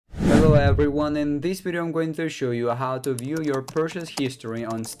everyone, in this video I'm going to show you how to view your purchase history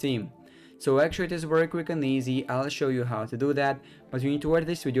on Steam. So actually it is very quick and easy. I'll show you how to do that, but you need to watch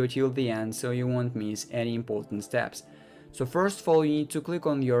this video till the end so you won't miss any important steps. So first of all, you need to click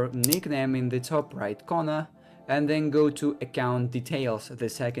on your nickname in the top right corner and then go to account details, the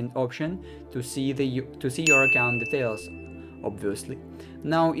second option, to see your account details, obviously.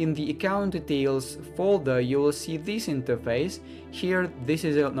 Now in the account details folder you will see this interface. Here this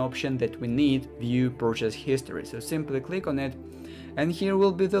is an option that we need, view purchase history, so simply click on it and here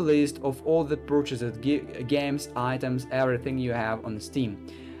will be the list of all the purchases, games, items, everything you have on Steam.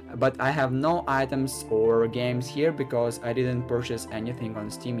 But I have no items or games here because I didn't purchase anything on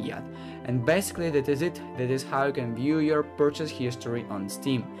Steam yet. And basically that is it. That is how you can view your purchase history on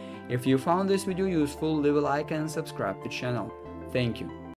Steam. If you found this video useful, leave a like and subscribe to the channel. Thank you.